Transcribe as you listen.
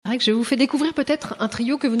vrai que je vous fais découvrir peut-être un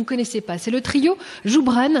trio que vous ne connaissez pas. C'est le trio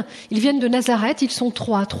Joubran. Ils viennent de Nazareth. Ils sont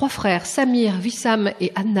trois frères, Samir, Wissam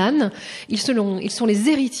et Adnan. Ils sont les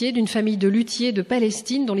héritiers d'une famille de luthiers de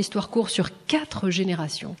Palestine dont l'histoire court sur 4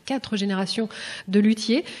 générations. 4 générations de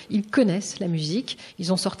luthiers. Ils connaissent la musique.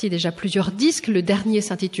 Ils ont sorti déjà plusieurs disques. Le dernier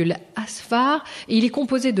s'intitule AsFar et il est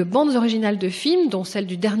composé de bandes originales de films, dont celle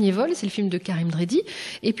du Dernier vol, c'est le film de Karim.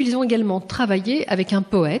 Et puis ils ont également travaillé avec un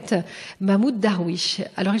poète, Mahmoud Darwich.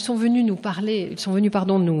 Alors ils sont venus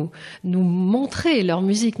nous montrer leur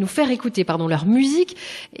musique, nous faire écouter leur musique,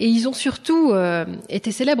 et ils ont surtout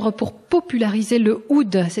été célèbres pour populariser le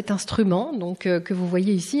oud, cet instrument donc que vous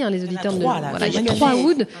voyez ici, les auditeurs. Il y a 3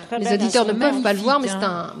 ouds. Les auditeurs ne peuvent pas le voir, mais c'est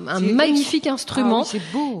un magnifique instrument. C'est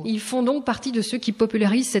beau. Ils font donc partie de ceux qui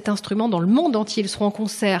popularisent cet instrument dans le monde entier. Ils seront en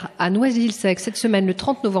concert à Noisy-le-Sec cette semaine, le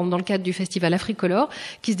 30 novembre, dans le cadre du festival Africolor,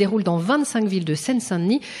 qui se déroule dans 25 villes de Seine St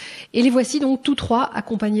Denis. Et les voici donc tous trois,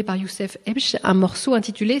 accompagnés par Yousef Hbeisch, un morceau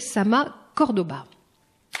intitulé Sama Cordoba.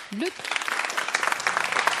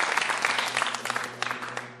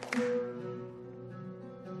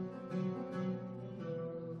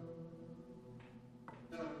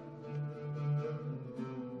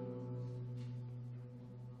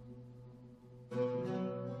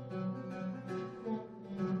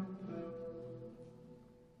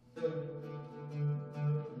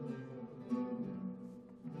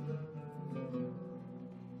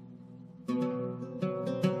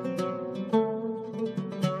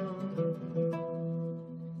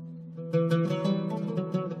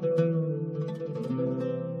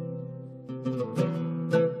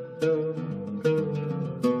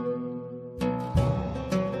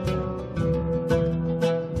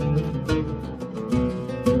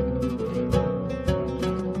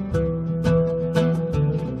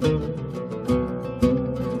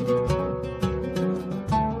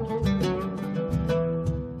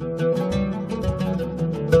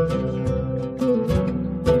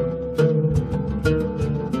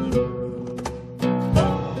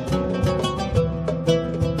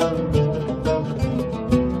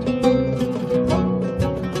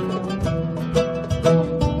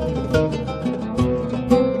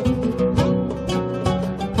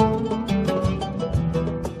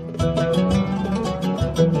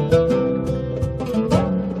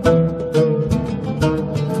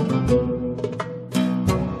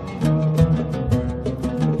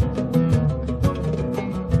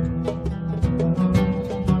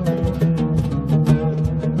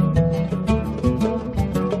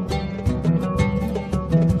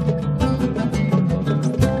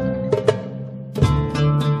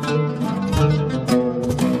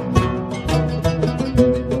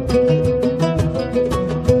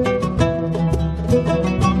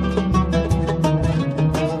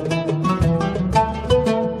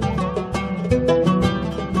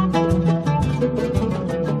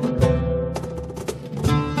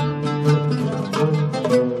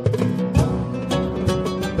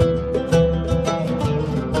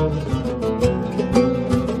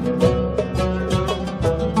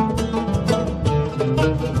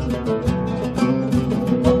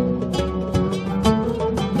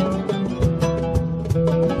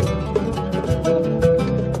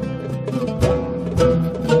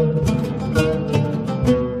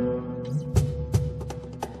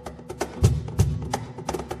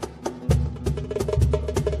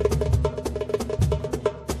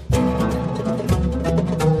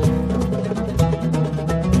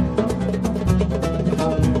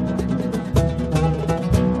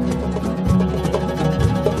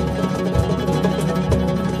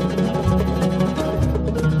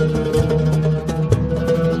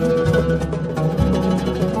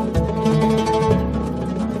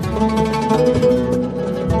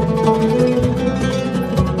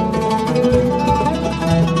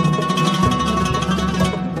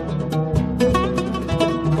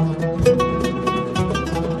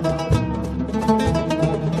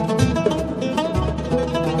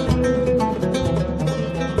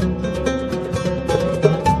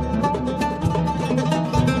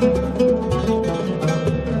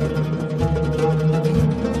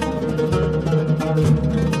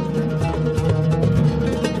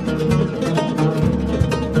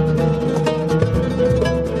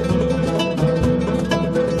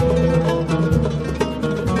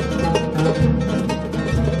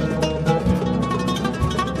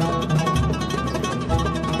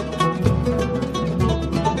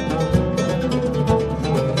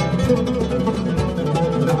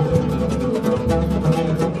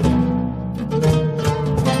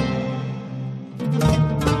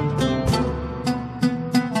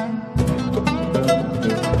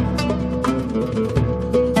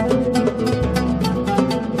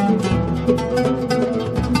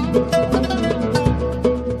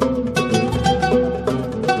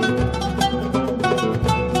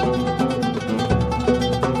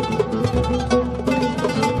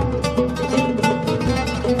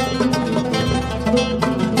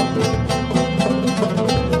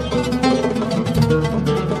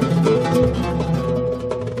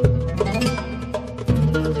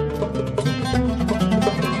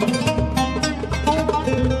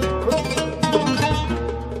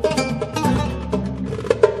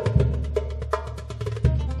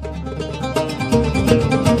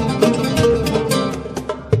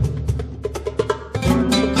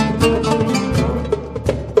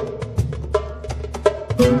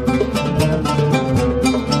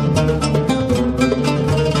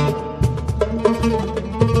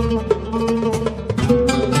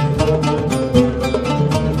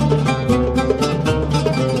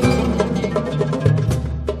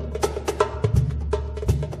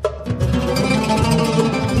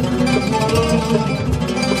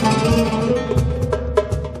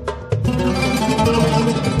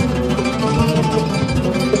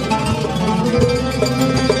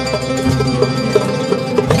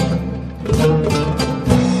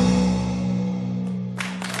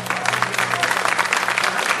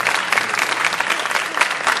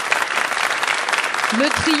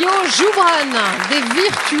 Joubran, des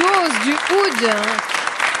virtuoses du oud.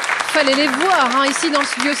 Fallait les voir ici dans le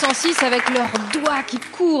studio 106 avec leurs doigts qui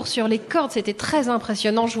courent sur les cordes. C'était très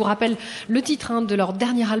impressionnant. Je vous rappelle le titre de leur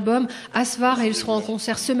dernier album, AsFar, et ils seront en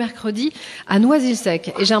concert ce mercredi à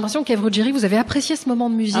Noisy-le-Sec. Et j'ai l'impression qu'Ève Ruggieri, vous avez apprécié ce moment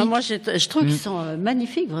de musique. Moi, je trouve qu'ils sont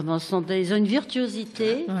magnifiques, vraiment. Ils ont une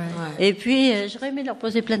virtuosité. Ouais. Et puis, j'aurais aimé leur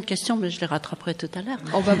poser plein de questions, mais je les rattraperai tout à l'heure.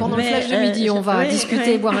 On va pendant le flash de midi, on va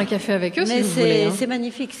discuter et boire un café avec eux, si vous voulez. Mais c'est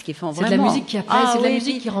magnifique ce qu'ils font, vraiment. C'est de la musique qui apaise, c'est de la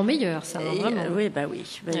musique qui rend meilleur, ça, vraiment. Oui.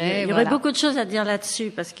 Il y aurait beaucoup de choses à dire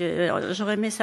là-dessus, parce que j'aurais aimé